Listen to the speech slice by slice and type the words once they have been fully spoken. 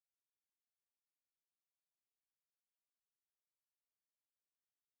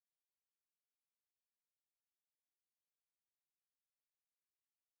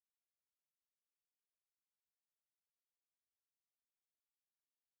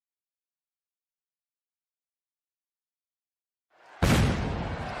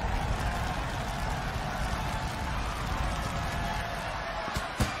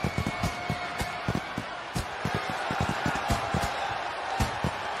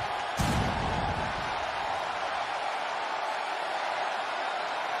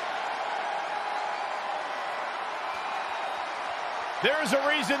There's a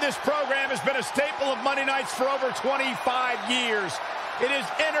reason this program has been a staple of Monday nights for over 25 years. It is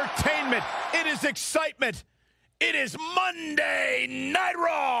entertainment. It is excitement. It is Monday Night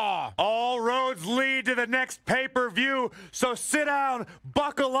Raw. All roads lead to the next pay-per-view, so sit down,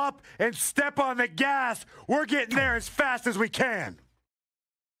 buckle up, and step on the gas. We're getting there as fast as we can.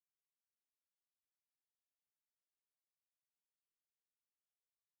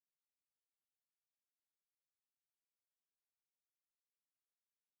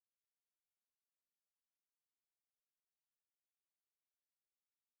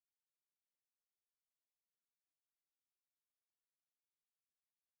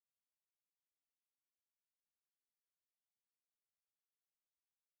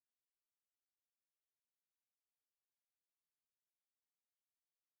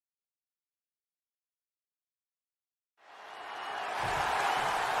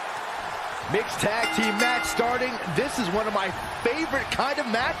 Mixed tag team match starting. This is one of my favorite kind of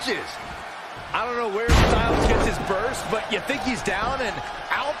matches. I don't know where Styles gets his burst, but you think he's down and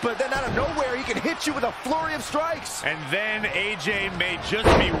out, but then out of nowhere, he can hit you with a flurry of strikes. And then AJ may just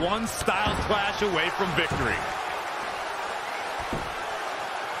be one Styles clash away from victory.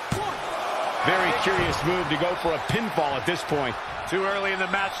 Very curious move to go for a pinfall at this point. Too early in the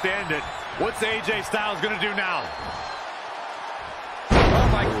match to end it. What's AJ Styles going to do now? Oh,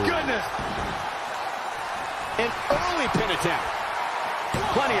 my goodness. An early pin attempt.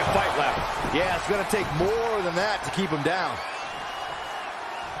 Plenty of fight left. Yeah, it's going to take more than that to keep him down.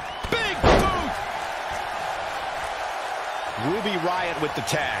 Big boot! Ruby Riott with the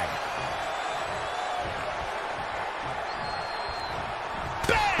tag.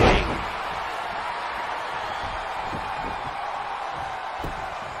 Bang!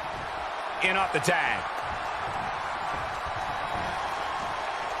 In off the tag.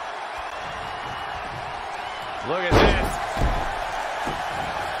 Look at this.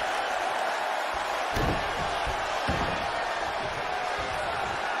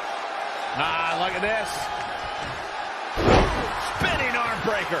 Look at this. Spinning arm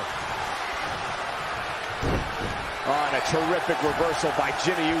breaker. Oh, and a terrific reversal by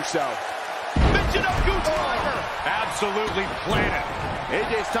Jimmy Uso. Michinoku driver. Absolutely planted.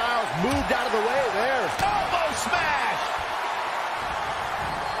 AJ Styles moved out of the way there. Elbow smash.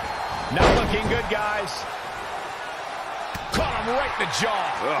 Not looking good, guys. Caught him right in the jaw.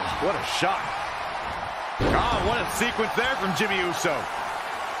 Ugh, what a shot. Oh, what a sequence there from Jimmy Uso.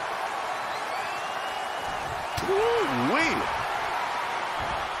 Woo-wee.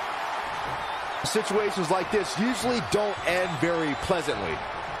 Situations like this usually don't end very pleasantly.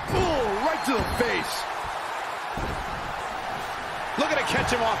 Ooh, right to the face. Looking to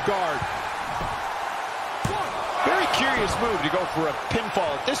catch him off guard. Very curious move to go for a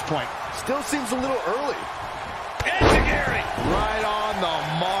pinfall at this point. Still seems a little early. Enziguri. Right on the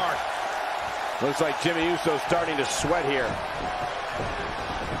mark. Looks like Jimmy Uso's starting to sweat here.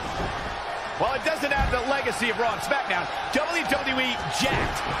 While it doesn't have the legacy of Raw and SmackDown, WWE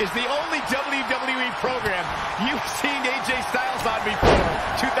Jacked is the only WWE program you've seen AJ Styles on before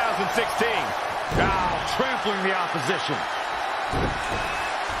 2016. Now trampling the opposition.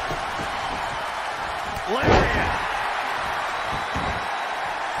 Lariat.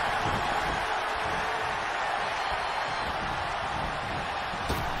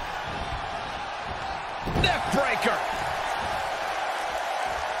 Neck breaker.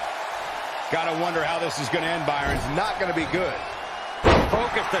 Gotta wonder how this is going to end, Byron. It's not going to be good.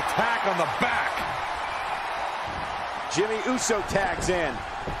 Focused attack on the back. Jimmy Uso tags in.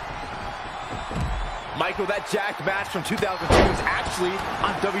 Michael, that Jacked match from 2002 is actually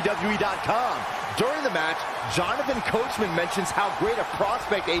on WWE.com. During the match, Jonathan Coachman mentions how great a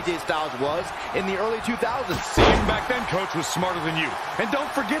prospect AJ Styles was in the early 2000s. Even back then, Coach was smarter than you. And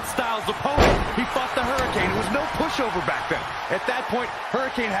don't forget Styles' opponent. He fought the Hurricane. It was no pushover back then. At that point,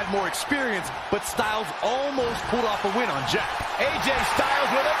 Hurricane had more experience, but Styles almost pulled off a win on Jack. AJ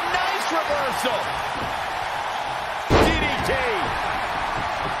Styles with a nice reversal. DDT.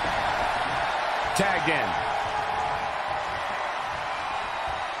 Tagged in.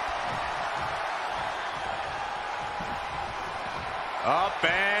 Up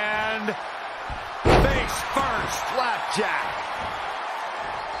and face first. Flapjack.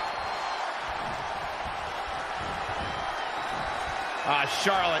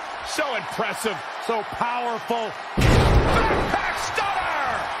 Charlotte, so impressive, so powerful. Backpack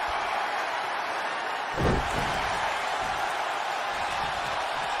stunner!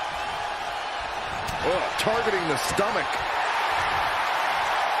 Oh, targeting the stomach.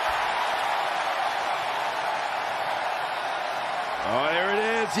 Oh, there it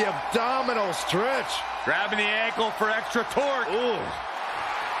is, the abdominal stretch. Grabbing the ankle for extra torque. Ooh.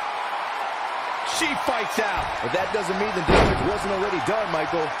 She fights out. But that doesn't mean the damage wasn't already done,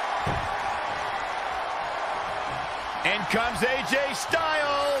 Michael. In comes AJ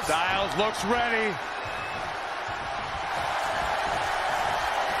Styles. Styles looks ready.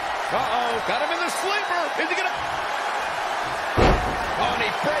 Uh-oh, got him in the sleeper. Is he gonna... Oh, and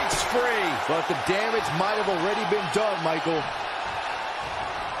he breaks free. But the damage might have already been done, Michael.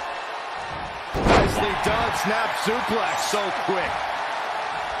 Nicely done, snap suplex. So quick.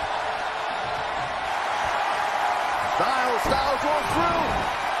 Styles rolls through.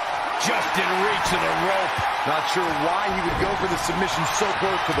 Just in reach of the rope. Not sure why he would go for the submission so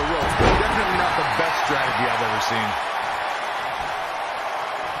close to the rope. Definitely not the best strategy I've ever seen.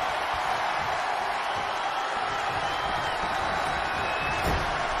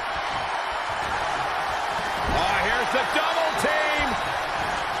 Oh, here's the double team.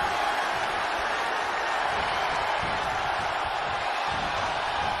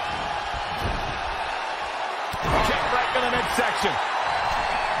 Kick right in the midsection.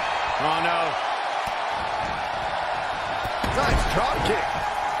 Oh, no. Nice drop kick.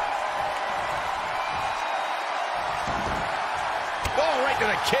 Oh, right to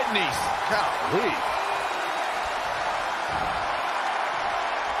the kidneys. Golly.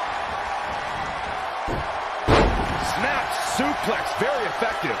 Snap suplex, very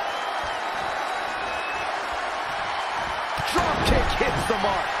effective. Drop kick hits the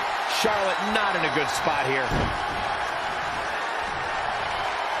mark. Charlotte not in a good spot here.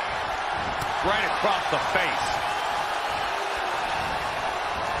 Right across the face.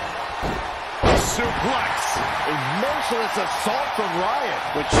 Suplex. A merciless assault from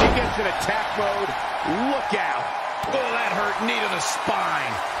Wyatt. When she gets in attack mode, look out. Oh, that hurt. Knee to the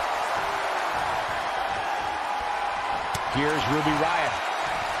spine. Here's Ruby Riott.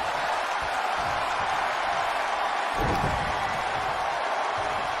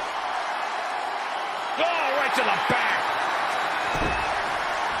 Oh, right to the back.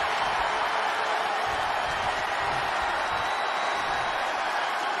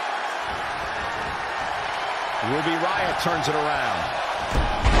 Ruby Riott turns it around.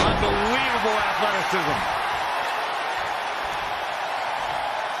 Unbelievable athleticism.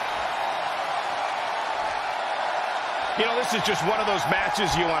 You know, this is just one of those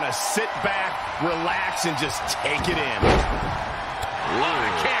matches you want to sit back, relax, and just take it in. Oh,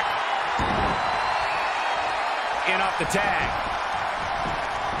 a kick. In off the tag.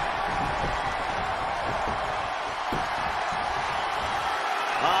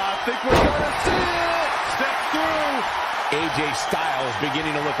 I think we're going to see it. Step through. AJ Styles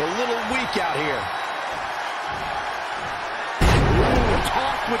beginning to look a little weak out here. Ooh,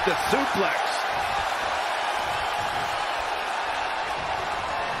 tossed with the suplex.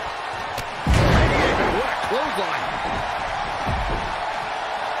 What a clothesline.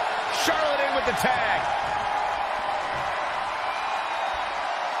 Charlotte in with the tag.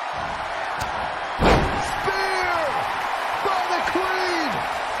 Spear by the Queen.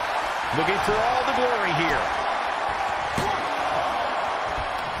 Looking for all the glory here.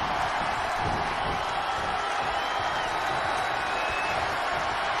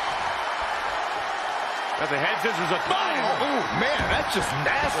 Got the head scissors up. Oh, man, that's just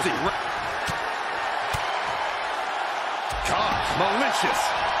nasty. Gosh, malicious.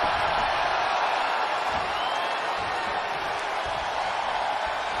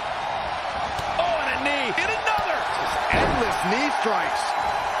 Oh, and a knee. And another. Endless knee strikes.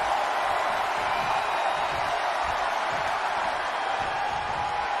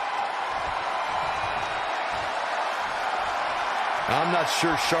 I'm not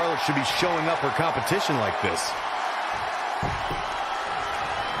sure Charlotte should be showing up her competition like this.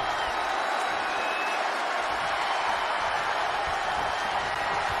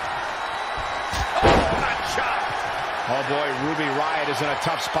 Oh, boy, Ruby Riott is in a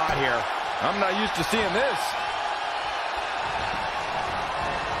tough spot here. I'm not used to seeing this.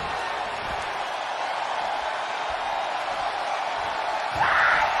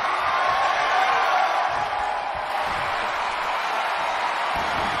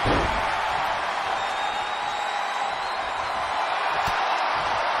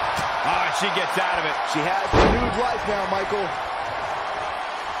 Oh, she gets out of it. She has renewed life now, Michael.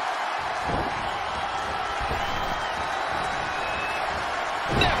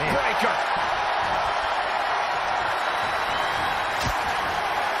 Neckbreaker.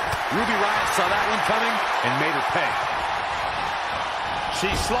 Ruby Riott saw that one coming and made her pay.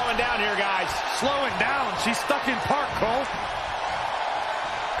 She's slowing down here, guys. Slowing down. She's stuck in park, Cole.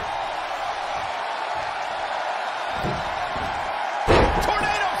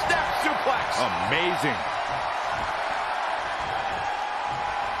 Tornado snap suplex. Amazing.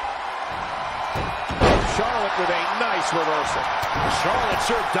 Charlotte with a nice reversal. Charlotte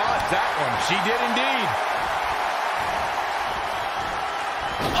sure dodged that one. She did indeed.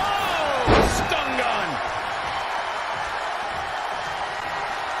 Oh, stun gun.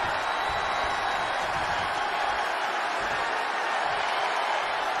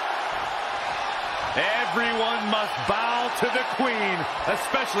 Everyone must bow to the queen,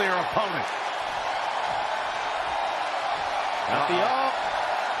 especially her opponent. At the up.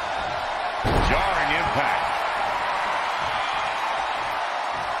 Jarring impact.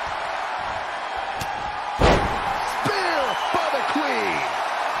 Spear for the queen.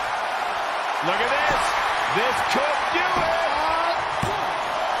 Look at this. This could do it. 1,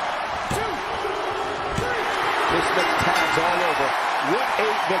 2, 3. This makes tags all over. What a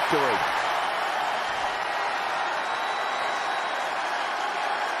victory.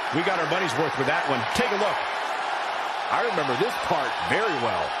 We got our money's worth with that one. Take a look. I remember this part very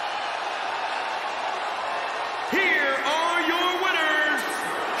well. Here are your winners,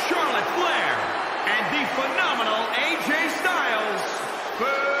 Charlotte Flair and the phenomenal AJ Styles.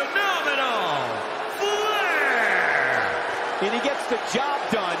 Phenomenal Flair! And he gets the job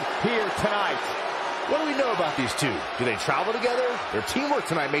done here tonight. What do we know about these two? Do they travel together? Their teamwork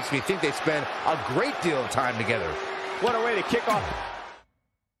tonight makes me think they spend a great deal of time together. What a way to kick off.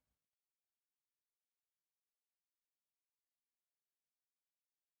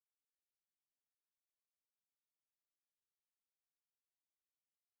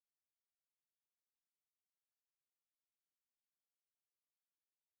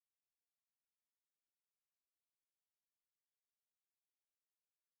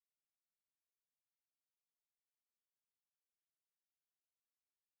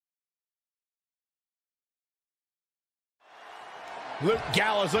 Luke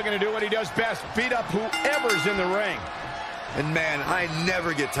Gallows looking to do what he does best, beat up whoever's in the ring. And man, I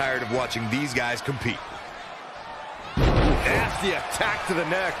never get tired of watching these guys compete. Nasty attack to the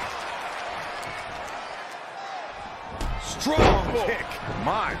neck. Strong kick.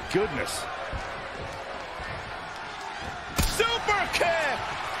 My goodness. Super kick!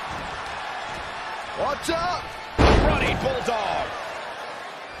 Watch out. Running bulldog.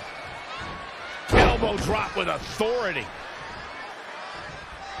 Elbow drop with authority.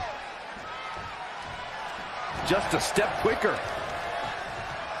 Just a step quicker.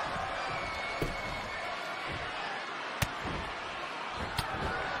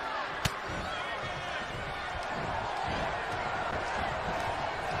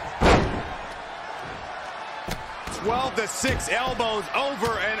 Twelve to 6 elbows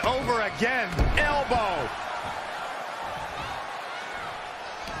over and over again. Elbow.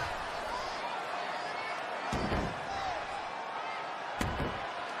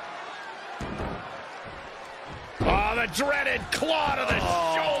 Oh, the dreaded claw to the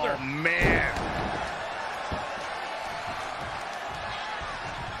shoulder. Man.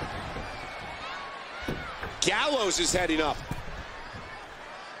 Gallows is heading up.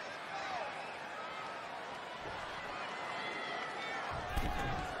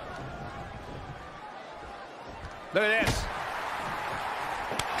 Look at this.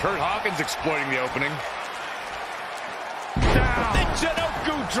 Kurt Hawkins exploiting the opening. Down. The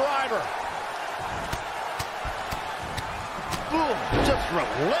Jinoku driver. Boom, just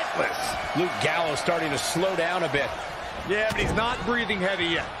relentless. Luke Gallows starting to slow down a bit. Yeah, but he's not breathing heavy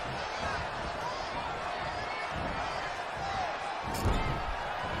yet.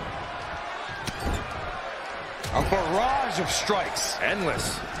 A barrage of strikes.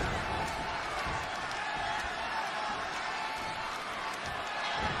 Endless.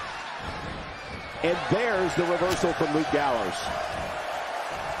 And there's the reversal from Luke Gallows.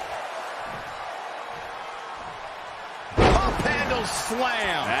 Pump handle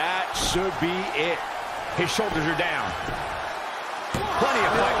slam. That should be it. His shoulders are down. Plenty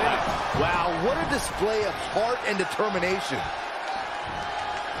of fight left. Wow, what a display of heart and determination.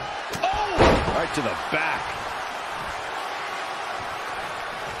 Oh! Right to the back.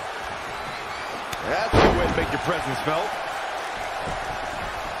 That's a good way to make your presence felt.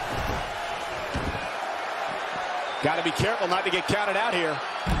 Got to be careful not to get counted out here.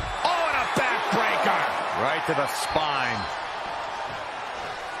 Oh, and a backbreaker. Right to the spine.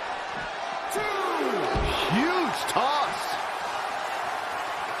 Huge toss.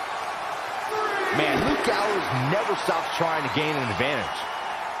 Man, Luke Gallows never stops trying to gain an advantage.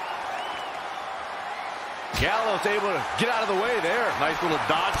 Gallows able to get out of the way there. Nice little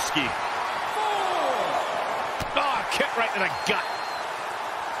dodge ski. Oh, kick right in the gut.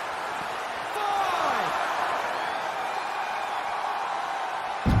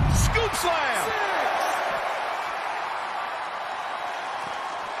 Scoop slam.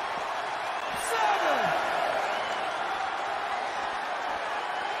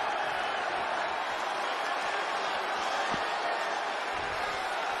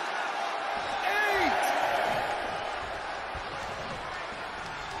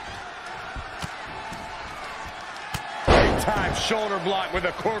 shoulder block with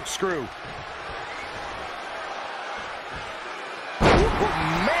a corkscrew.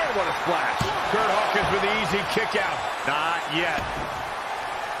 Man, what a splash. Kurt Hawkins with the easy kick out. Not yet.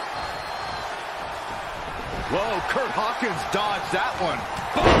 Whoa, Kurt Hawkins dodged that one.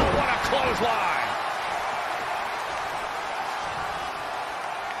 Oh, what a clothesline.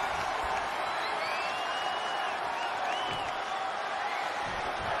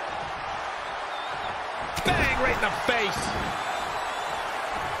 Bang, right in the face.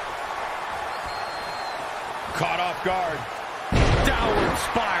 Caught off guard. Downward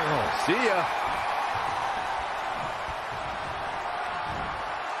spiral. See ya.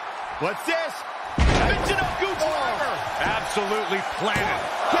 What's this? Absolutely planted.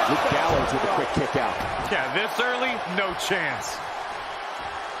 Luke Gallows with a quick kick out. Yeah, this early, no chance.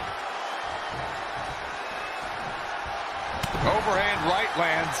 Overhand right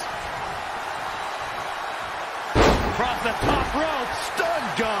lands. Across the top rope. Stun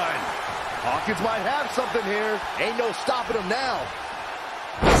gun. Hawkins might have something here. Ain't no stopping him now.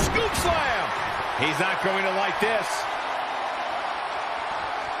 Scoop slam. He's not going to like this.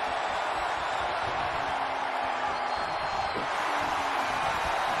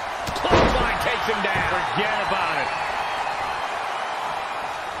 Clothesline takes him down. Forget about it.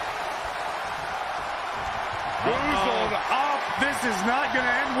 Boozled up. This is not going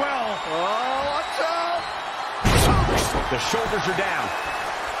to end well. Oh, watch out. The shoulders are down.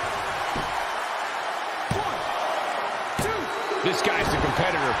 This guy's the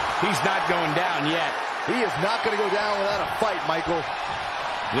competitor. He's not going down yet. He is not going to go down without a fight, Michael.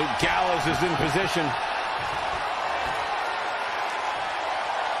 Luke Gallows is in position.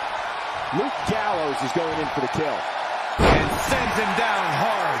 Luke Gallows is going in for the kill. And sends him down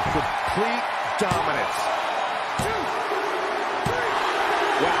hard. Complete dominance.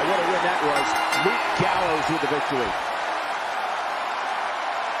 Wow, what a win that was. Luke Gallows with the victory.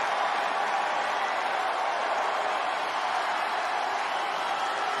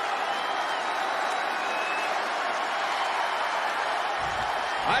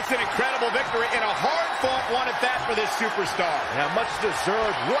 That's an incredible victory and a hard-fought one at that for this superstar. Yeah, much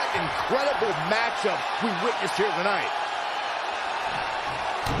deserved. What incredible matchup we witnessed here tonight.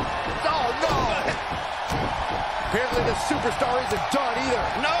 Oh, no! Apparently the superstar isn't done either.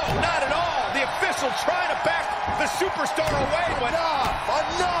 No, not at all. The official trying to back the superstar away. But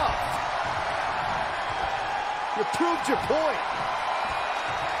Enough! You proved your point.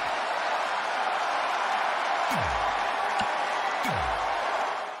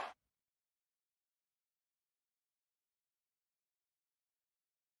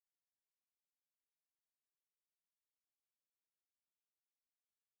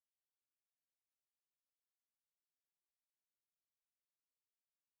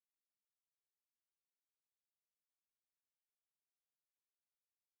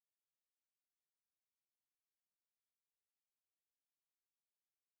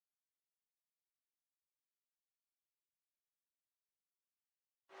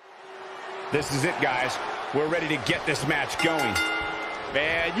 this is it, guys. We're ready to get this match going.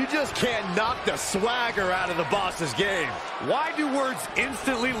 Man, you just can't knock the swagger out of the boss's game. Why do words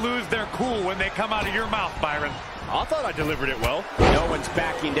instantly lose their cool when they come out of your mouth, Byron? I thought I delivered it well. No one's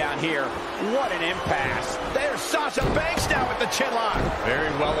backing down here. What an impasse. There's Sasha Banks now with the chin lock. Very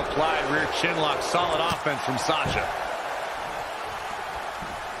well applied rear chin lock. Solid offense from Sasha.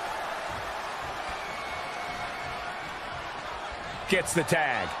 Gets the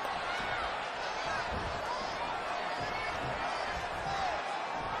tag.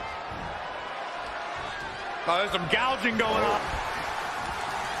 Oh, there's some gouging going on.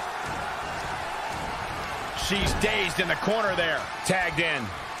 She's dazed in the corner there. Tagged in.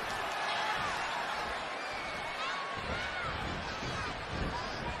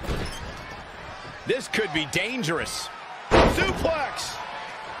 This could be dangerous. Suplex.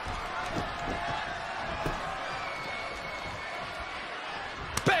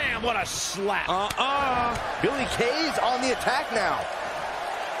 Bam, what a slap. Billy Kay's on the attack now.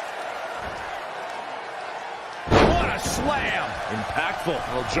 What a slam. Impactful.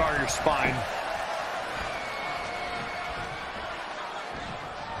 It'll jar your spine.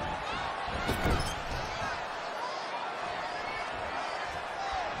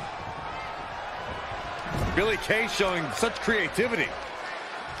 Billy Kay showing such creativity.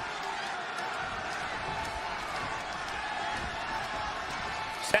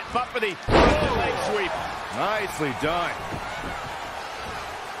 Set him up for the leg sweep. Nicely done.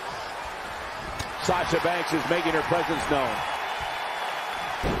 Sasha Banks is making her presence known.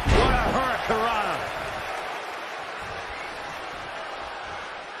 What a hurricanrana.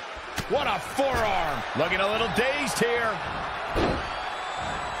 What a forearm. Looking a little dazed here.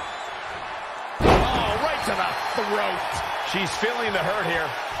 throat. She's feeling the hurt here.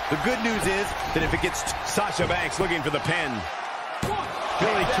 The good news is that if it gets... Sasha Banks looking for the pin.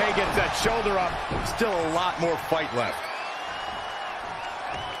 Billie Kay gets that shoulder up. Still a lot more fight left.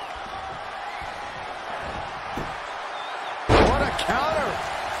 What a counter.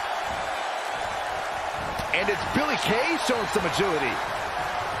 And it's Billie Kay showing some agility.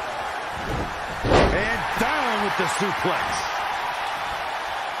 And down with the suplex.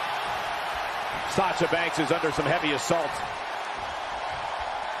 Sasha Banks is under some heavy assault.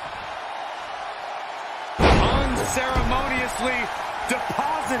 Unceremoniously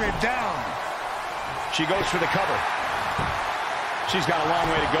deposited down. She goes for the cover. She's got a long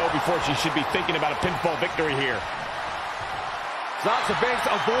way to go before she should be thinking about a pinfall victory here. Sasha Banks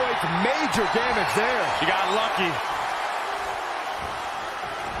avoids major damage there. She got lucky.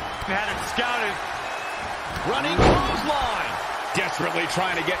 Had it scouted. Running clothesline. Desperately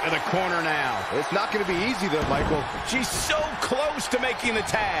trying to get to the corner now. It's not going to be easy, though, Michael. She's so close to making the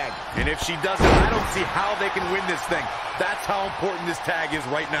tag. And if she doesn't, I don't see how they can win this thing. That's how important this tag is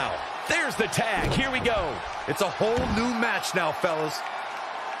right now. There's the tag. Here we go. It's a whole new match now, fellas.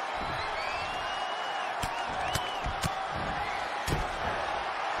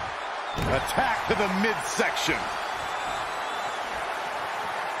 Attack to the midsection.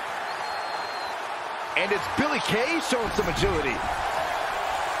 And it's Billie Kay showing some agility.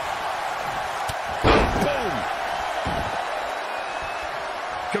 Boom.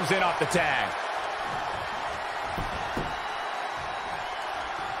 Comes in off the tag.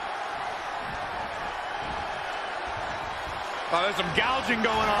 Oh, there's some gouging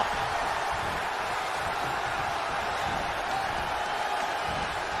going on.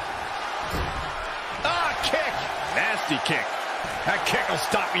 Ah, kick. Nasty kick. That kick will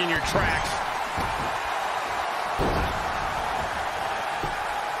stop you in your tracks.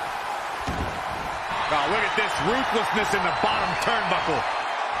 Oh, look at this ruthlessness in the bottom turnbuckle.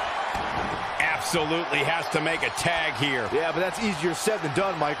 Absolutely has to make a tag here. Yeah, but that's easier said than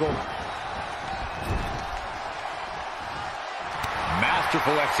done, Michael.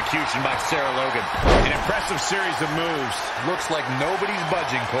 Masterful execution by Sarah Logan. An impressive series of moves. Looks like nobody's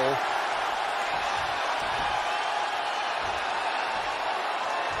budging, Cole.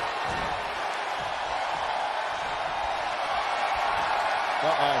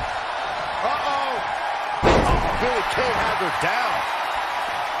 Billie Kay has her down.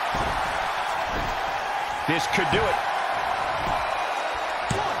 This could do it.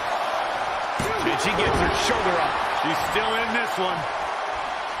 And she gets her shoulder up. She's still in this one.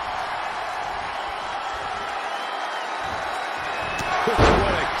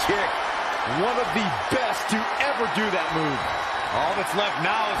 What a kick. One of the best to ever do that move. All that's left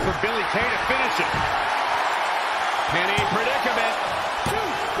now is for Billie Kay to finish it. Penny predicament.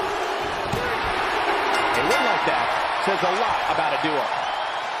 A win like that says a lot about a duo.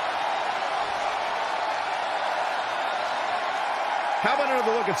 How about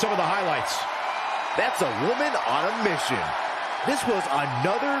another look at some of the highlights? That's a woman on a mission. This was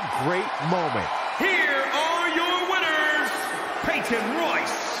another great moment. Here are your winners, Peyton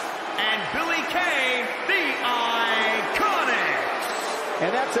Royce and Billie Kay, the Iconics.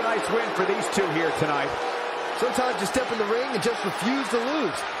 And that's a nice win for these two here tonight. Sometimes you step in the ring and just refuse to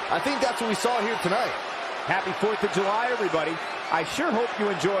lose. I think that's what we saw here tonight. Happy 4th of July, everybody. I sure hope you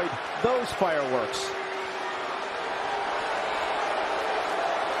enjoyed those fireworks.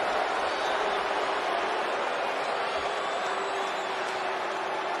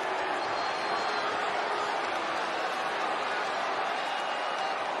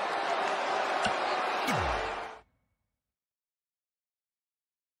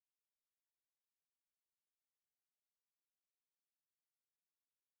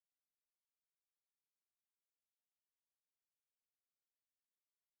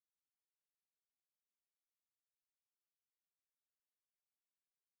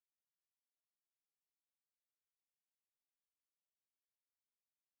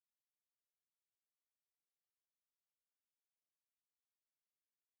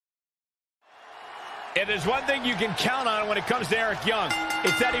 It is one thing you can count on when it comes to Eric Young.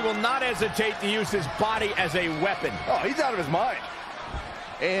 It's that he will not hesitate to use his body as a weapon. Oh, he's out of his mind.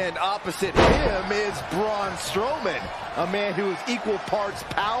 And opposite him is Braun Strowman, a man who is equal parts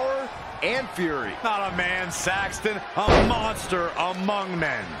power and fury. Not a man, Saxton, a monster among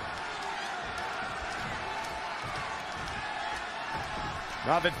men.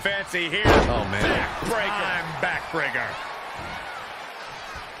 Nothing fancy here. Oh, man. Backbreaker. Time backbreaker.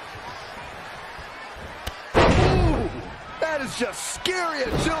 That is just scary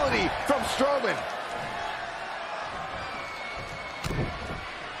agility from Strowman.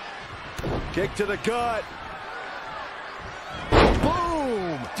 Kick to the gut.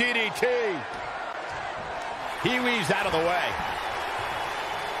 DDT. He weaves out of the way.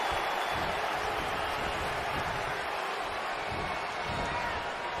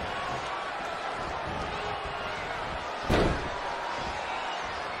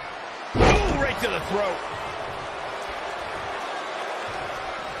 Ooh, right to the throat.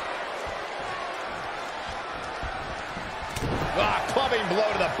 Ah, clubbing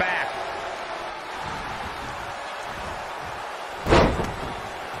blow to the back.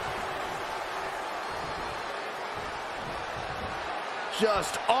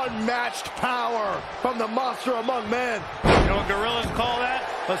 Just unmatched power from the monster among men. You know what gorillas call that?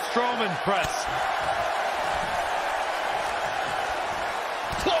 A Strowman press.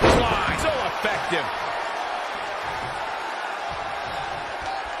 Clothesline. So effective.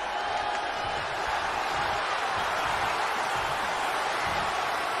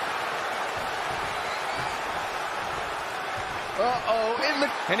 Uh-oh,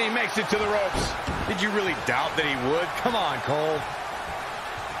 and he makes it to the ropes. Did you really doubt that he would? Come on, Cole.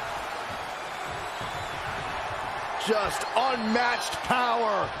 Just unmatched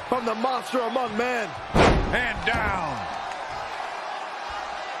power from the monster among men. And down.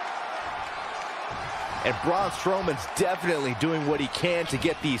 And Braun Strowman's definitely doing what he can to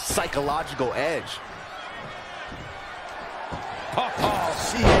get the psychological edge. Oh,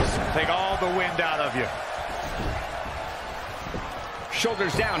 jeez. Take all the wind out of you.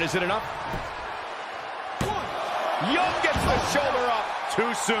 Shoulders down, is it enough? Young gets the shoulder up.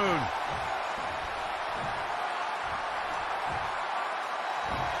 Too soon.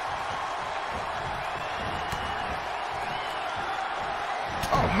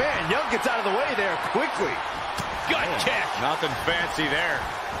 Oh, man, Young gets out of the way there quickly. Gut kick. Nothing fancy there.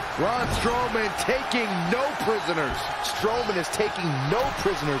 Braun Strowman taking no prisoners. Strowman is taking no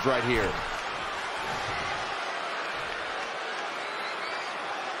prisoners right here.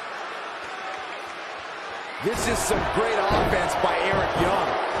 This is some great offense by Eric Young.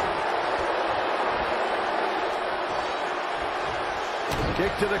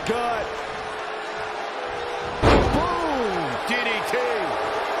 Kick to the gut. Boom! DDT.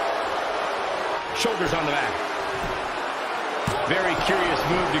 Shoulders on the back. Very curious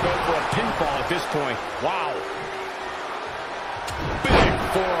move to go for a pinfall at this point. Wow. Big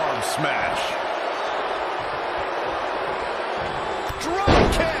forearm smash.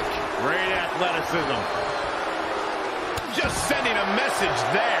 Drop kick. Great athleticism. Just sending a message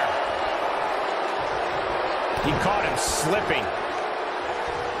there. He caught him slipping.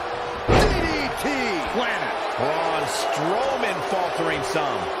 DDT. Planet. Braun Strowman faltering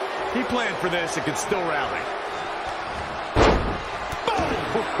some. He planned for this and could still rally.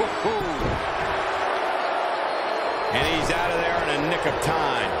 And he's out of there in a nick of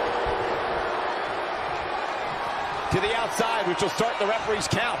time. To the outside, which will start the referee's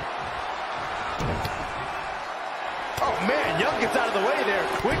count. Oh, man, Young gets out of the way there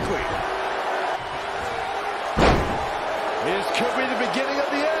quickly. This could be the beginning of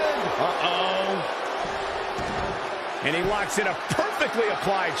the end. Uh-oh. And he locks in a perfectly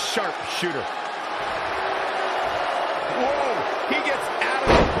applied sharpshooter. Whoa, he gets out of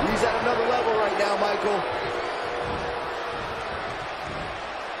it. He's at another level right now, Michael.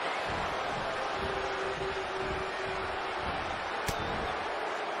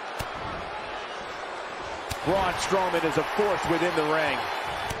 Braun Strowman is a force within the ring.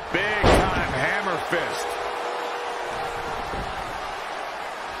 Big time hammer fist.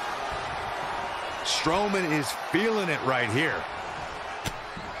 Strowman is feeling it right here.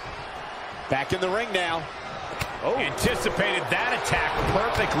 Back in the ring now. Oh, anticipated that attack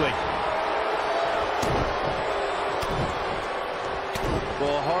perfectly.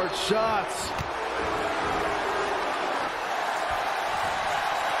 Well, hard shots.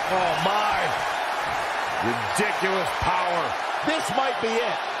 Oh, my. Ridiculous power. This might be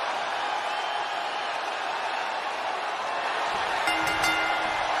it.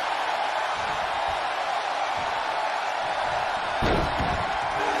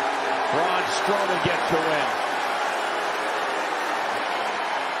 Braun Strowman gets the win.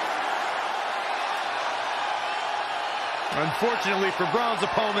 Unfortunately for Braun's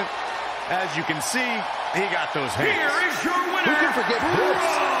opponent, as you can see, he got those hands. Here is your winner. Who can forget this?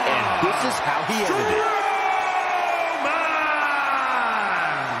 And this is how he ended it.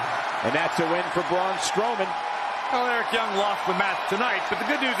 And that's a win for Braun Strowman. Well, Eric Young lost the match tonight, but the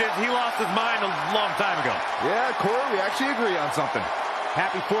good news is he lost his mind a long time ago. Yeah, Corey, we actually agree on something.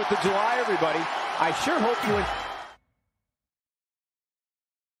 Happy 4th of July, everybody. I sure hope you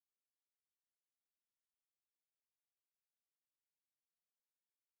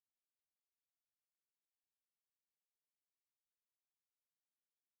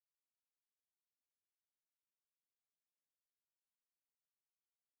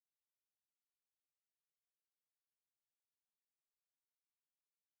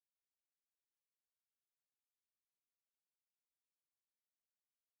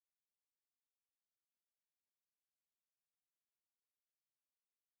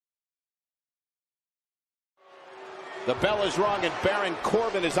The bell is rung and Baron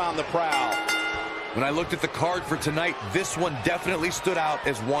Corbin is on the prowl. When I looked at the card for tonight, this one definitely stood out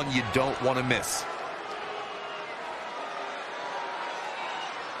as one you don't want to miss.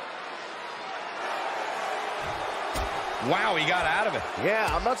 Wow, he got out of it. Yeah,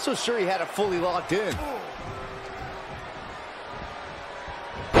 I'm not so sure he had it fully locked in.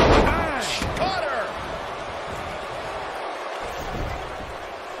 Cutter!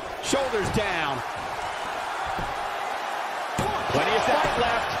 Shoulders down. Plenty of fight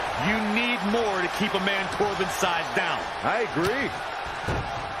left. You need more to keep a man Corbin's size down. I agree.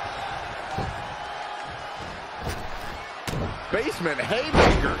 Basement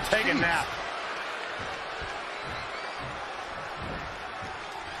haymaker. Take a nap.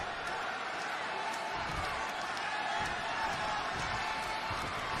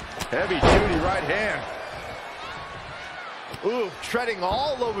 Heavy duty right hand. Ooh, treading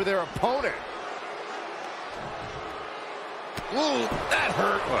all over their opponent. Ooh, that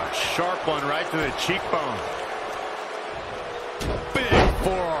hurt. A sharp one right to the cheekbone. Big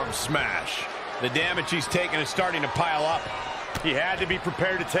forearm smash. The damage he's taken is starting to pile up. He had to be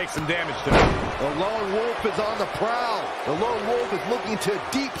prepared to take some damage tonight. The lone wolf is on the prowl. The lone wolf is looking to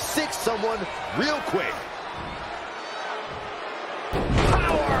deep six someone real quick.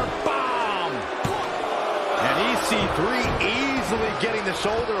 Power bomb! And EC3 easily getting the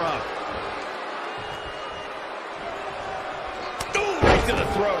shoulder up. Ooh, right to the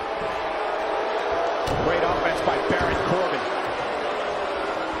throat. Great offense by Baron Corbin.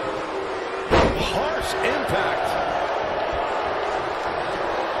 Harsh impact.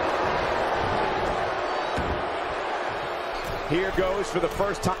 Here goes for the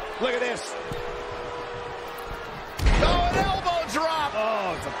first time. Look at this. Oh, an elbow drop.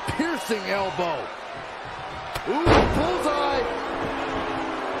 Oh, it's a piercing elbow. Ooh, bullseye.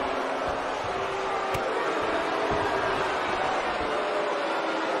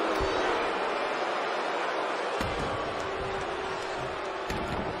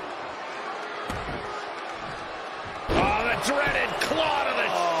 Oh, the dreaded claw to the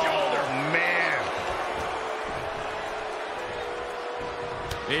shoulder. Man.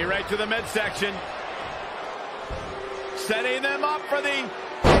 He right to the midsection. Setting them up for the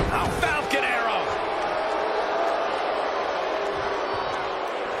Falcon Arrow.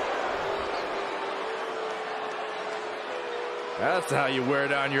 That's how you wear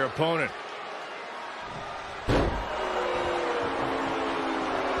down your opponent.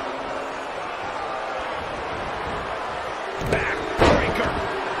 Backbreaker.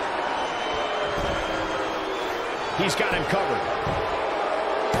 He's got him covered.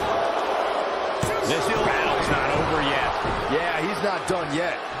 This battle's not over yet. Yeah, he's not done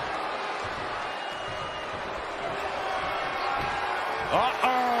yet.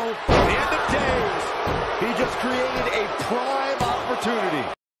 Uh-oh. The end of days. He just created a prime opportunity.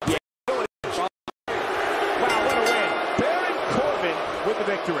 Wow, what a win. Baron Corbin with the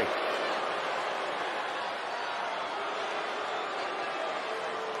victory.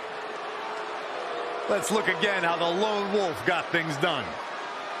 Let's look again how the lone wolf got things done.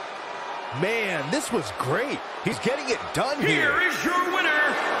 Man, this was great. He's getting it done here. Here is your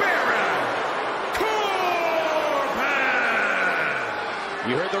winner, Baron Corbin!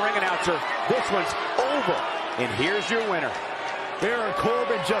 You heard the ring announcer. This one's over. And here's your winner. Baron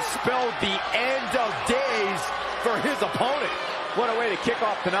Corbin just spelled the end of days for his opponent. What a way to kick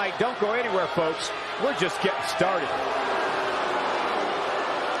off tonight. Don't go anywhere, folks. We're just getting started.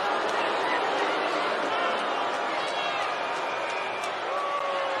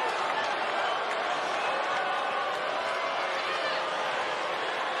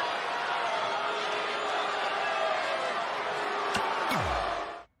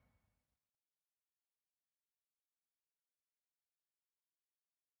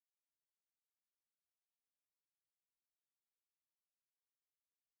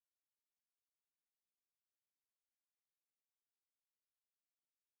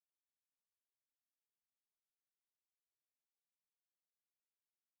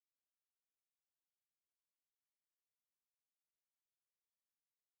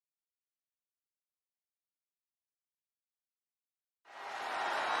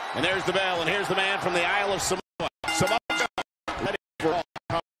 And there's the bell, and here's the man from the Isle of Samoa.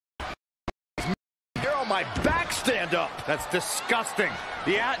 You're on my back, stand up. That's disgusting.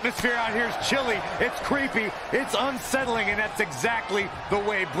 The atmosphere out here is chilly, it's creepy, it's unsettling, and that's exactly the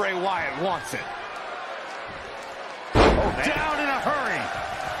way Bray Wyatt wants it. Oh, Down in a hurry.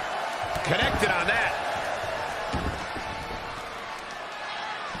 connected on that.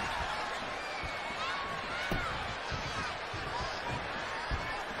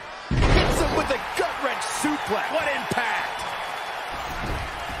 With a gut-wrench suplex. What impact?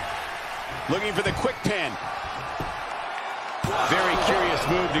 Looking for the quick pin. Very curious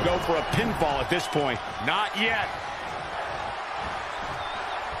move to go for a pinfall at this point. Not yet.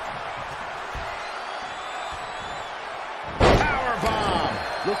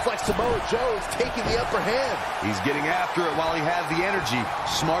 Powerbomb. Looks like Samoa Joe is taking the upper hand. He's getting after it while he has the energy.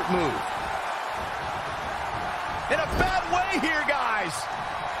 Smart move. In a bad way here, guys.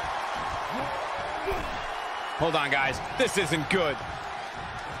 Hold on, guys. This isn't good.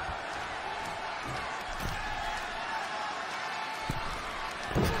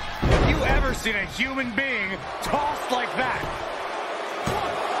 Have you ever seen a human being tossed like that?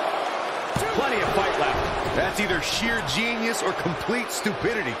 Plenty of fight left. That's either sheer genius or complete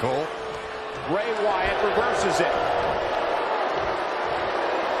stupidity, Cole. Bray Wyatt reverses it.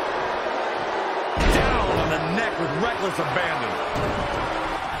 Down on the neck with reckless abandon.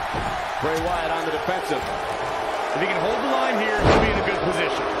 Bray Wyatt on the defensive. If he can hold the line here, he'll be in a good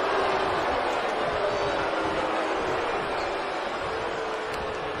position.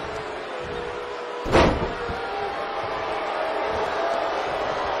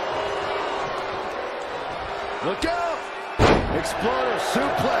 Look out! Exploder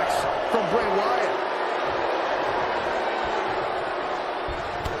suplex from Bray Wyatt.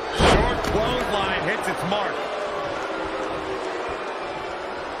 Short clothesline hits its mark.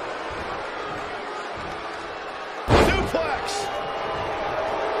 Suplex.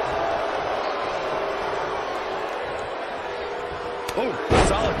 Oh,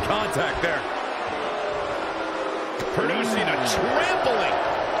 solid contact there. Producing a trampling.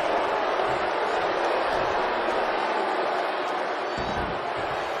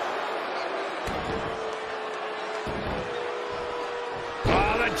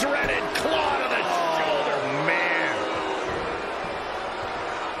 Oh, the dreaded claw to the shoulder. Man.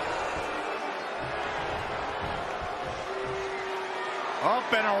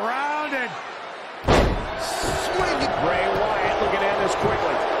 Up and around and Swinging. Bray Wyatt looking to end this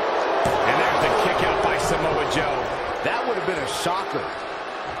quickly. And there's the kick out by Samoa Joe. That would have been a shocker.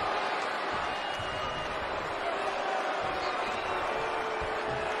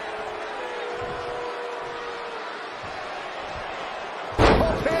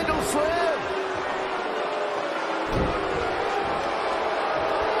 Oh, handle slam.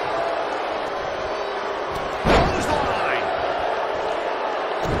 Clothesline.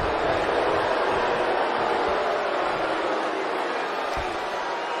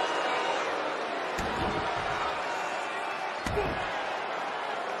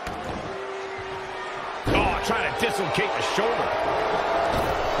 Oh, trying to dislocate the shoulder.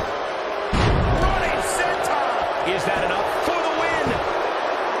 Running senton. Is that enough for the win?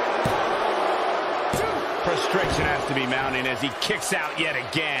 Frustration has to be mounting as he kicks out yet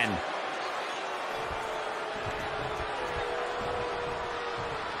again.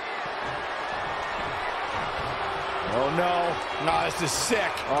 Oh, no. No, this is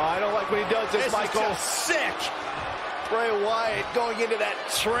sick. Oh, I don't like when he does this, This Michael. is just sick. Bray Wyatt going into that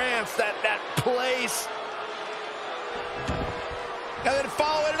trance, that place. And then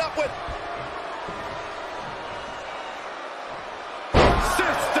following it up with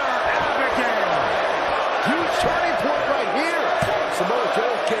Sister Abigail. Huge turning point right here. Samoa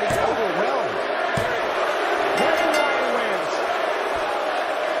Joe getting overwhelmed. Bray Wyatt wins.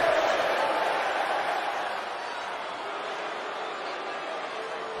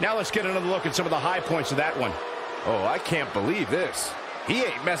 Now let's get another look at some of the high points of that one. Oh, I can't believe this. He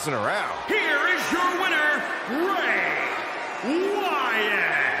ain't messing around. Here is your winner, Bray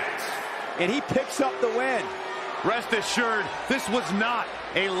Wyatt. And he picks up the win. Rest assured, this was not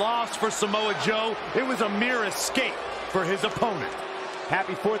a loss for Samoa Joe. It was a mere escape for his opponent.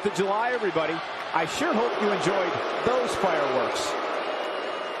 Happy 4th of July, everybody. I sure hope you enjoyed those fireworks.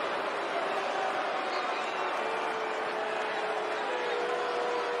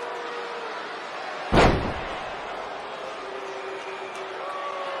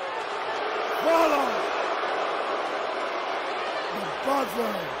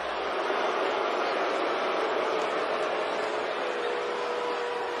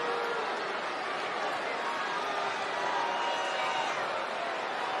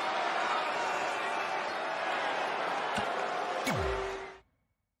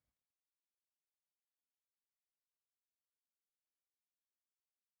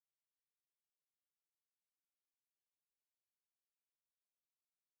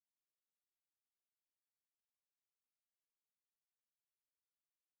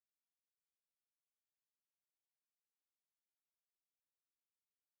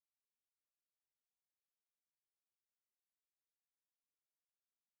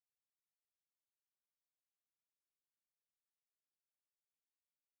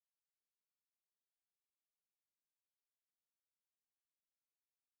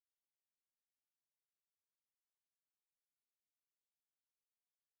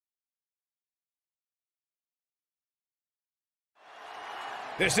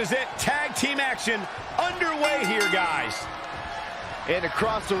 This is it. Tag team action underway here, guys. And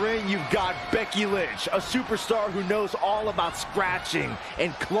across the ring, you've got Becky Lynch, a superstar who knows all about scratching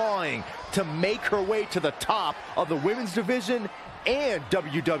and clawing to make her way to the top of the women's division and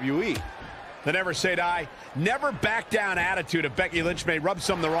WWE. The never say die, never back down attitude of Becky Lynch may rub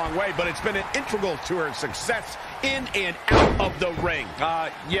some the wrong way, but it's been an integral to her success in and out of the ring.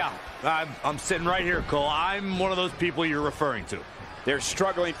 Yeah, I'm sitting right here, Cole. I'm one of those people you're referring to. They're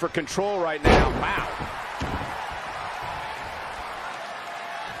struggling for control right now. Wow.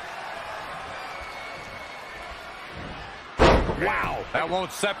 Wow. That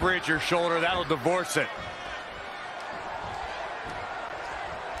won't separate your shoulder. That'll divorce it.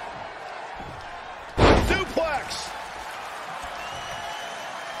 Suplex.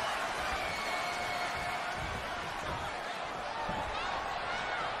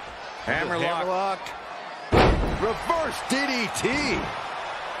 Hammerlock. Reverse DDT.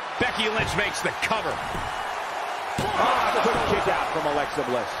 Becky Lynch makes the cover. Quick kick out from Alexa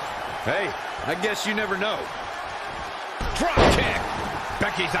Bliss. Hey, I guess you never know. Drop kick.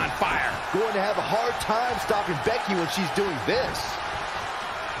 Becky's on fire. Going to have a hard time stopping Becky when she's doing this.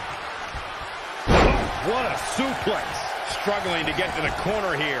 What a suplex. Struggling to get to the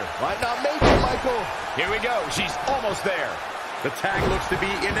corner here. Might not make it, Michael. Here we go. She's almost there. The tag looks to be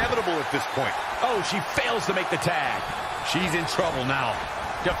inevitable at this point. Oh, she fails to make the tag. She's in trouble now.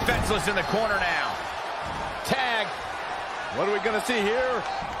 Defenseless in the corner now. Tag. What are we going to see here?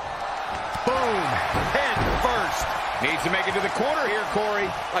 Boom. Head first. Needs to make it to the corner here, Corey.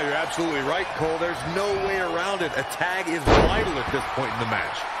 Oh, you're absolutely right, Cole. There's no way around it. A tag is vital at this point in the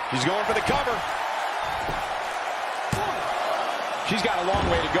match. She's going for the cover. She's got a long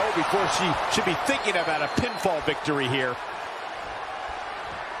way to go before she should be thinking about a pinfall victory here.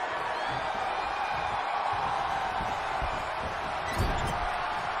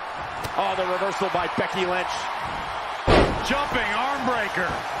 Oh, the reversal by Becky Lynch. Jumping arm breaker.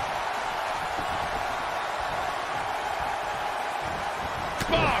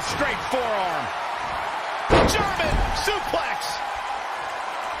 Oh, straight forearm. German suplex.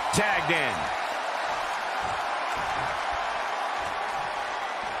 Tagged in.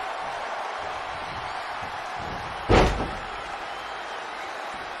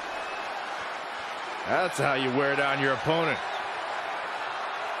 That's how you wear down your opponent.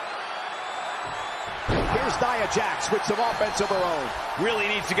 Here's Nia Jax with some offense of her own. Really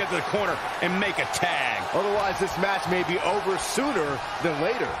needs to get to the corner and make a tag. Otherwise, this match may be over sooner than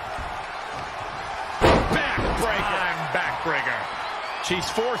later. Backbreaker. Backbreaker. She's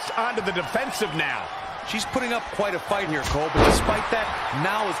forced onto the defensive now. She's putting up quite a fight here, Cole, but despite that,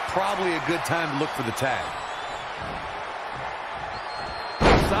 now is probably a good time to look for the tag.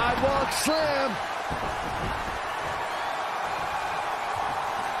 Sidewalk slam.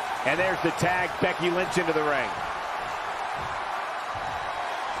 And there's the tag, Becky Lynch into the ring.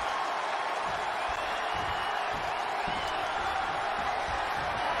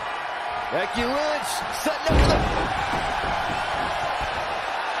 Becky Lynch setting up the...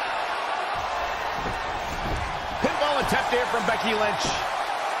 Pinfall attempt here from Becky Lynch.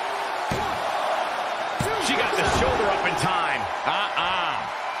 She got the shoulder up in time.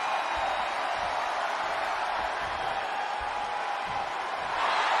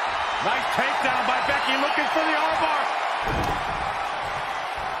 Nice takedown by Becky, looking for the armbar.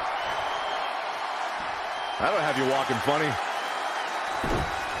 That'll have you walking funny.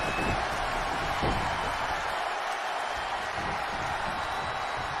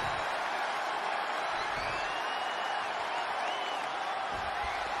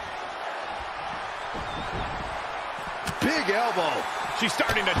 Big elbow. She's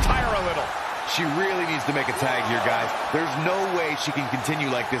starting to tire a little. She really needs to make a tag here, guys. There's no way she can continue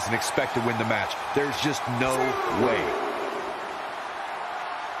like this and expect to win the match. There's just no way.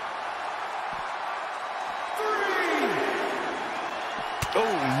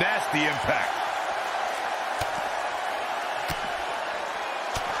 Oh, nasty impact.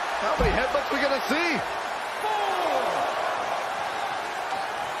 How many headbutts we gonna see?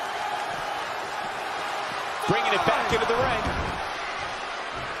 4. Bringing it back into the ring.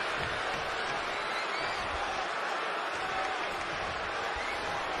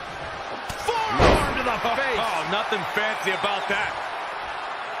 Face. Oh, nothing fancy about that.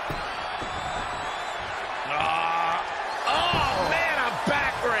 Oh, man, a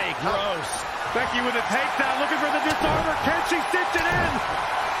backbreak. Gross. Becky with a takedown, looking for the disarmer. Can she stitch it in?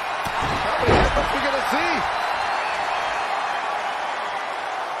 How many headbutts we gonna see?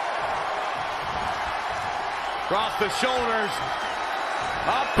 Across the shoulders.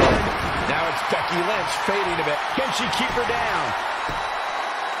 Up. Now it's Becky Lynch fading a bit. Can she keep her down?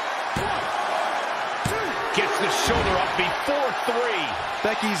 Gets the shoulder up before 3.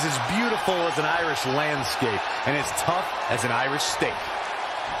 Becky's as beautiful as an Irish landscape and as tough as an Irish steak.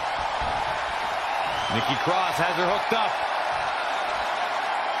 Nikki Cross has her hooked up.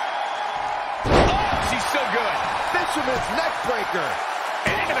 Oh, she's so good. Fisherman's neck breaker.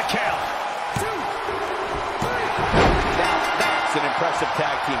 And into the count. 2, 3. Now that's an impressive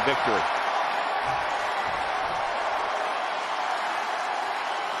tag team victory.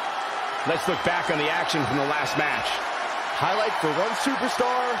 Let's look back on the action from the last match. Highlight for one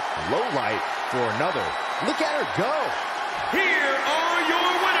superstar, low light for another. Look at her go. Here are your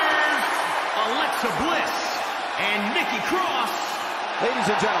winners, Alexa Bliss and Nikki Cross. Ladies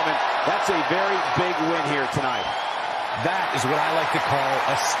and gentlemen, that's a very big win here tonight. That is what I like to call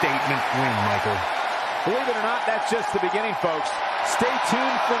a statement win, Michael. Believe it or not, that's just the beginning, folks. Stay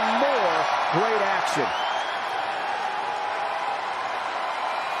tuned for more great action.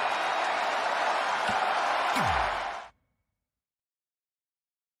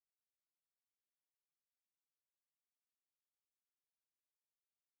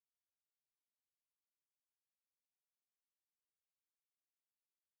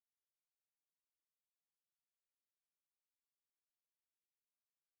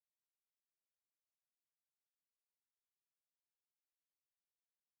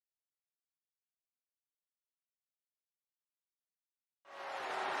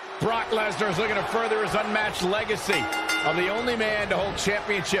 Brock Lesnar is looking to further his unmatched legacy of the only man to hold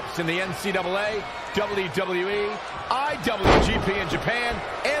championships in the NCAA, WWE, IWGP in Japan,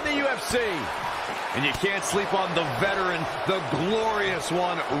 and the UFC. And you can't sleep on the veteran, the glorious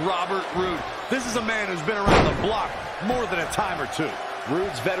one, Robert Roode. This is a man who's been around the block more than a time or two.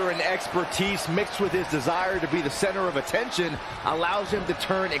 Roode's veteran expertise mixed with his desire to be the center of attention allows him to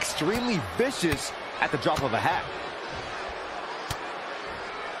turn extremely vicious at the drop of a hat.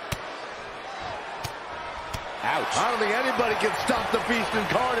 Ouch. I don't think anybody can stop the beast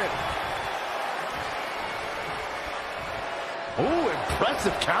incarnate. Ooh,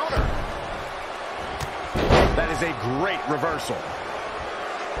 impressive counter. That is a great reversal.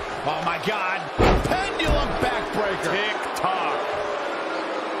 Oh, my God. Pendulum backbreaker. Tick-tock.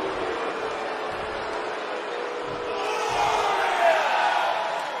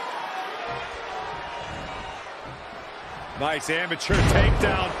 Nice amateur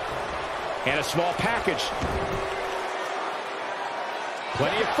takedown. And a small package.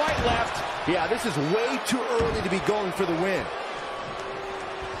 Plenty of fight left. Yeah, this is way too early to be going for the win.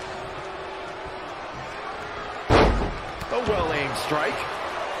 A well-aimed strike.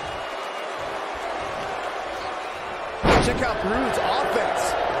 Check out Roode's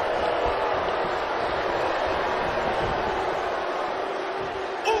offense.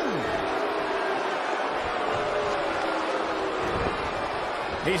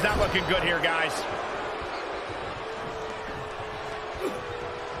 He's not looking good here, guys.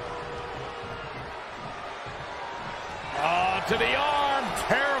 Oh, to the arm.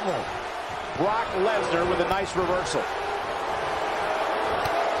 Terrible. Brock Lesnar with a nice reversal.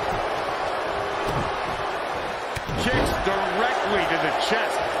 Kicks directly to the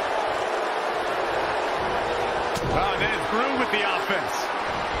chest. Oh, then it's through with the offense.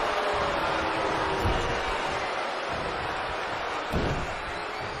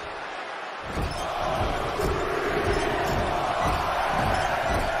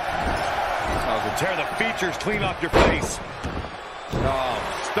 Tear the features clean off your face. Oh,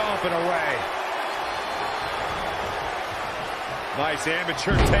 stomping away. Nice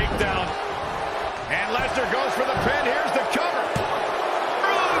amateur takedown. And Lesnar goes for the pin. Here's the cover.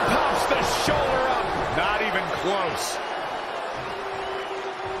 Roode pops the shoulder up. Not even close.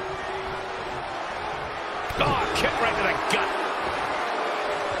 Oh, kick right to the gut.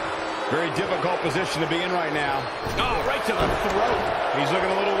 Very difficult position to be in right now. Oh, right to the throat. He's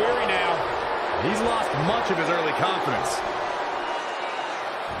looking a little weary now. He's lost much of his early confidence.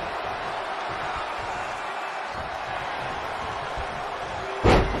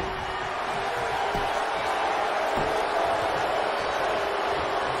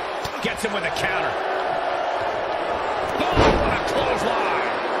 Gets him with a counter. Oh, what a clothesline.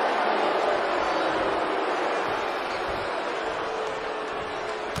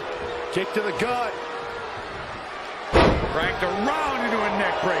 Kick to the gut. Cranked around into a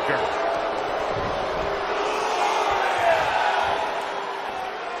neck breaker.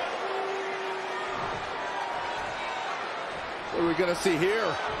 What are we going to see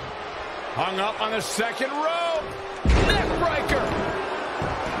here? Hung up on the second rope. Neck breaker.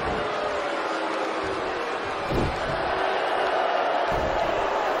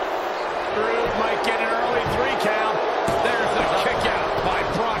 Roode might get an early 3 count. There's the kick out by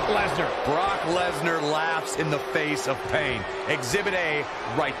Brock Lesnar. Lesnar. Brock Lesnar laughs in the face of pain. Exhibit A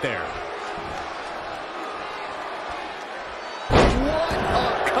right there. What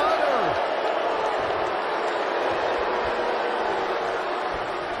a cutter!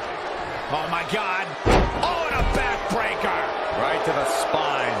 Oh, my God. Oh, and a backbreaker. Right to the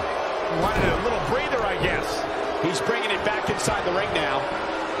spine. Wanted a little breather, I guess. He's bringing it back inside the ring now.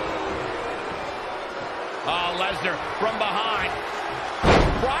 Oh, Lesnar from behind.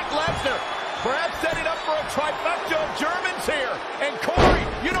 Brock Lesnar perhaps setting up for a trifecta of Germans here. And Corey,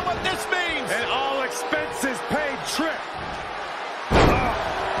 you know what this means. An all expenses paid trip.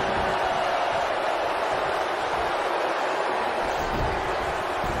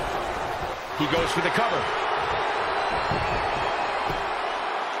 He goes for the cover.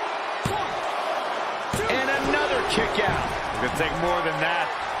 And another kick out. It's gonna take more than that.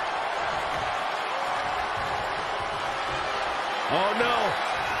 Oh, no.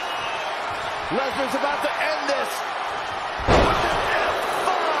 Lesnar's about to end this. F5!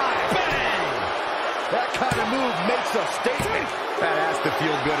 Bang! That kind of move makes a statement. That has to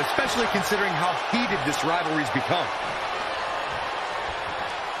feel good, especially considering how heated this rivalry's become.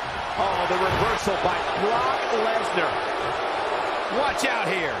 Oh, the reversal by Brock Lesnar. Watch out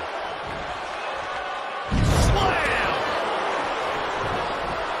here. Slam!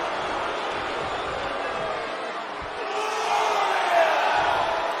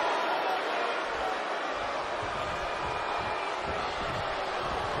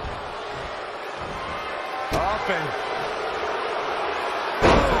 Often.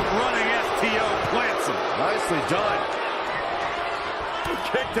 Running STO plants him. Nicely done.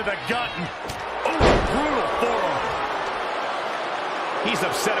 Kick to the gut. Brutal forearm. He's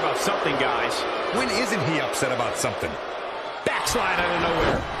upset about something, guys. When isn't he upset about something? Backslide out of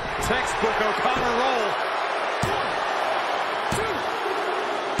nowhere. Textbook O'Connor roll.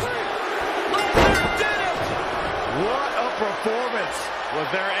 Lesnar did it! What a performance. Was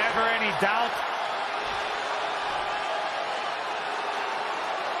there ever any doubt?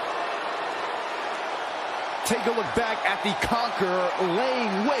 Take a look back at the Conqueror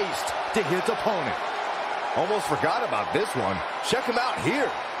laying waste to his opponent. Almost forgot about this one. Check him out here.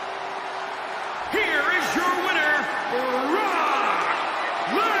 Here is your winner, Brock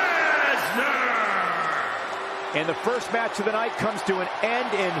Lesnar. And the first match of the night comes to an end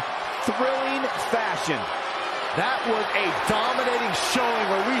in thrilling fashion. That was a dominating showing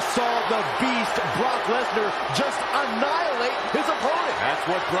where we saw the beast Brock Lesnar just annihilate his opponent. That's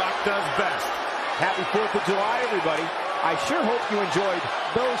what Brock does best. Happy 4th of July, everybody. I sure hope you enjoyed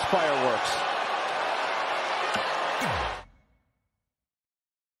those fireworks.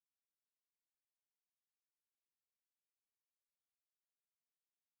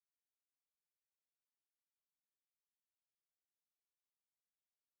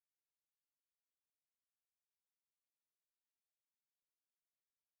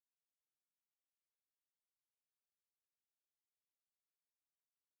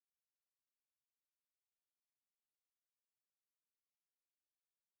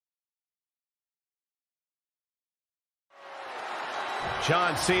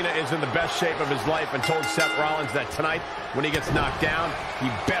 John Cena is in the best shape of his life and told Seth Rollins that tonight, when he gets knocked down, he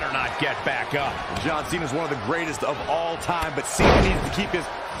better not get back up. John Cena's one of the greatest of all time, but Cena needs to keep his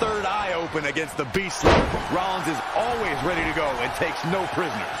third eye open against the beast. Rollins is always ready to go and takes no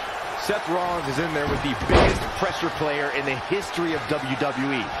prisoners. Seth Rollins is in there with the biggest pressure player in the history of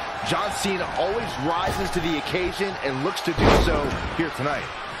WWE. John Cena always rises to the occasion and looks to do so here tonight.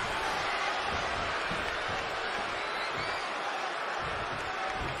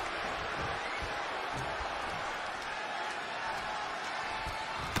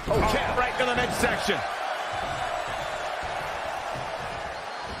 Okay, right to the midsection.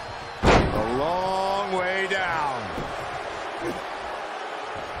 A long way down.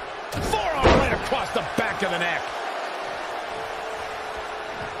 Forearm right across the back of the neck.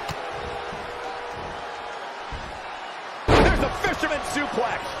 There's the fisherman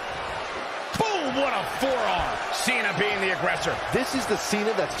suplex. Boom, what a forearm. Cena being the aggressor. This is the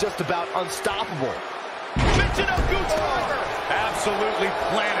Cena that's just about unstoppable. Mention of Goose Driver. Absolutely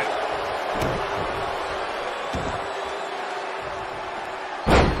planet.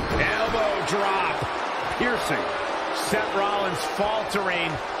 Elbow drop. Piercing. Seth Rollins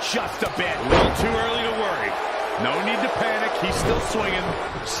faltering just a bit. A little too early to worry. No need to panic. He's still swinging.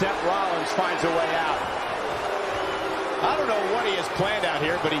 Seth Rollins finds a way out. I don't know what he has planned out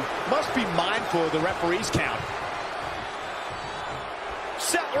here, but he must be mindful of the referee's count.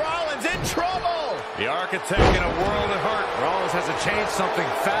 Seth Rollins in trouble. The architect in a world of hurt. Rollins has to change something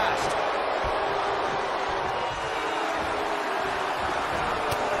fast.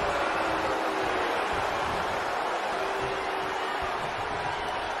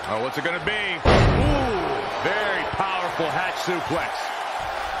 Oh, what's it going to be? Ooh, very powerful hatch suplex.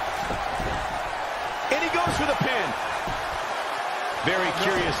 And he goes for the pin. Very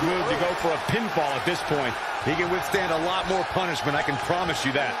curious move to go for a pinfall at this point. He can withstand a lot more punishment, I can promise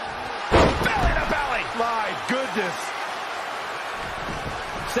you that. Belly to belly. My goodness.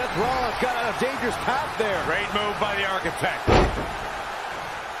 Seth Rollins got on a dangerous path there. Great move by the Architect.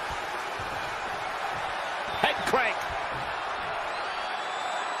 Head crank.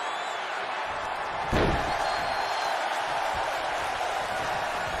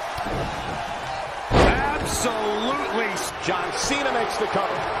 Absolutely. John Cena makes the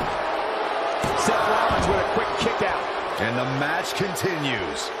cover. Seth Rollins with a quick kick out. And the match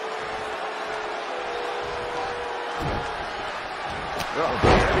continues. Oh,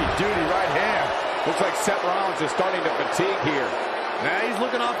 heavy-duty right hand. Looks like Seth Rollins is starting to fatigue here. Yeah, he's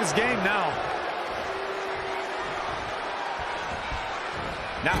looking off his game now.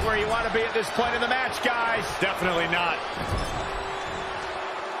 Not where you want to be at this point in the match, guys. Definitely not.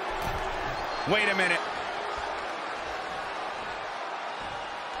 Wait a minute.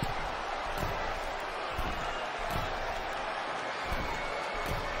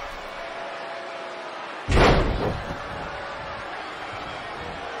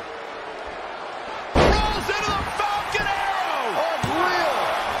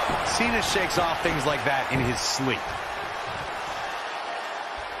 Cena shakes off things like that in his sleep.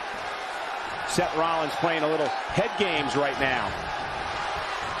 Seth Rollins playing a little head games right now.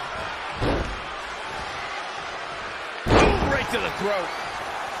 Boom, right to the throat.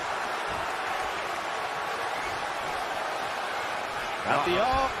 Got the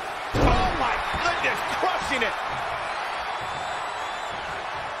up. Oh my goodness, crushing it.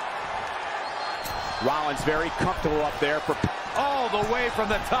 Rollins very comfortable up there for All the way from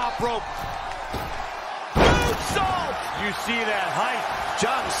the top rope. Moonsault. You see that height.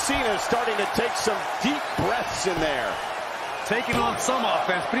 John Cena starting to take some deep breaths in there. Taking on some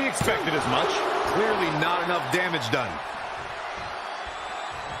offense, but he expected as much. Clearly not enough damage done.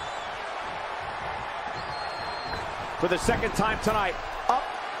 For the second time tonight, up,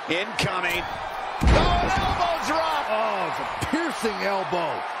 Incoming. Oh, elbow drop. Oh, it's a piercing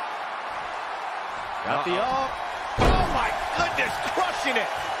elbow. got the up. Oh my goodness, crushing it.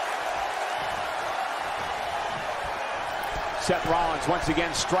 Seth Rollins once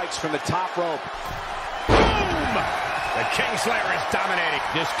again strikes from the top rope. Boom. The Kingslayer is dominating.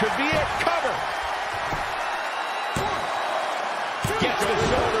 This could be it. Cover. Gets the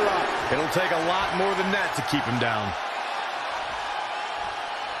shoulder up. It'll take a lot more than that to keep him down.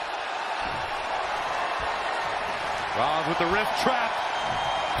 Rollins with the wrist trap.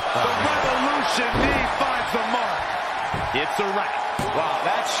 The Revolution knee finds the mark. It's a wrap. Wow,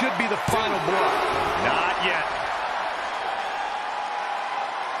 that should be the final blow. Not yet.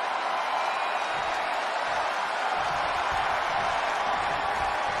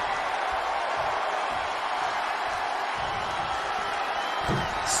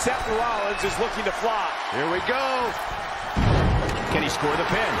 Seth Rollins is looking to fly. Here we go. Can he score the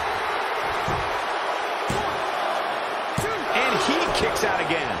pin? And he kicks out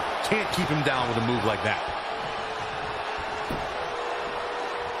again. Can't keep him down with a move like that.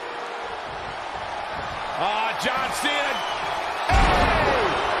 John Cena. Hey!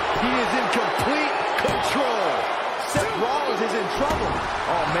 He is in complete control. Seth Rollins is in trouble.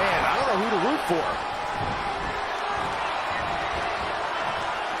 Oh, man, I don't know who to root for.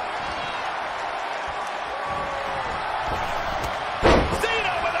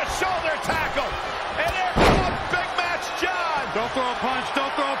 Cena with a shoulder tackle. And there comes Big Match John. Don't throw a punch.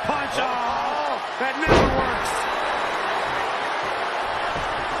 Don't throw a punch. Oh, that never works.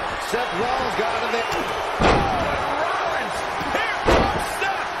 Seth Rollins got out of there. Rollins. Here comes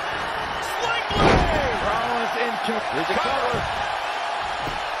Seth. Sling blade. Rollins into. Here's a cover.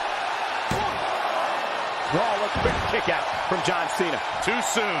 Oh, a quick kick out from John Cena. Too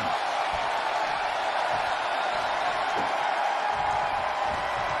soon.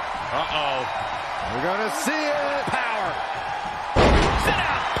 Uh-oh. We're going to see it. Power. Sit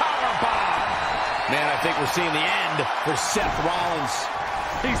out. Power bomb. Man, I think we're seeing the end for Seth Rollins.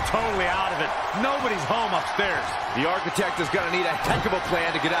 He's totally out of it. Nobody's home upstairs. The Architect is going to need a heck of a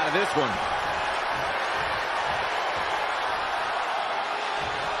plan to get out of this one.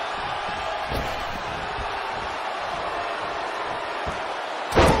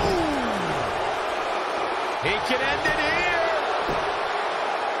 He can end it here.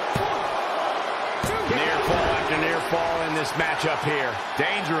 Near fall after near fall in this matchup here.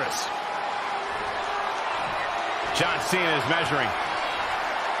 Dangerous. John Cena is measuring.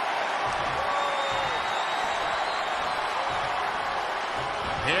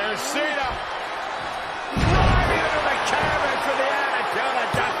 Here Here's Cena. Right into the canvas for the attitude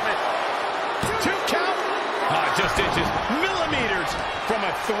adjustment. 2 count. Just inches, millimeters from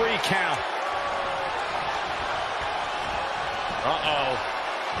a 3 count. Uh-oh.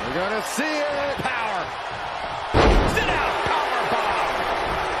 We're gonna see it. Power. Sit out. Power bomb.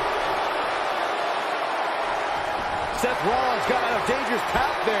 Seth Rollins got on a dangerous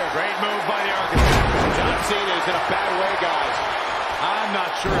path there. Great move by the architect. John Cena is in a bad way, guys. I'm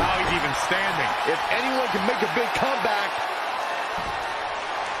not sure how he's even standing. If anyone can make a big comeback,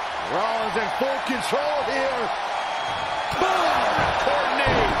 Rollins in full control here. Boom!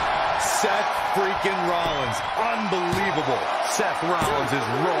 Coordinate. Seth freaking Rollins. Unbelievable. Seth Rollins is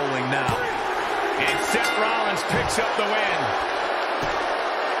rolling now. And Seth Rollins picks up the win.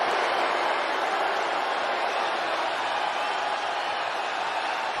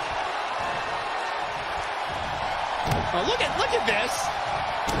 Oh, look at this.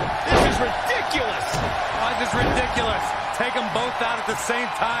 This is ridiculous. Oh, this is ridiculous. Take them both out at the same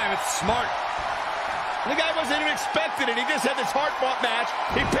time. It's smart. The guy wasn't even expecting it. He just had this hard-fought match.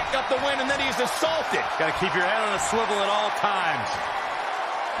 He picked up the win, and then he's assaulted. Got to keep your head on a swivel at all times.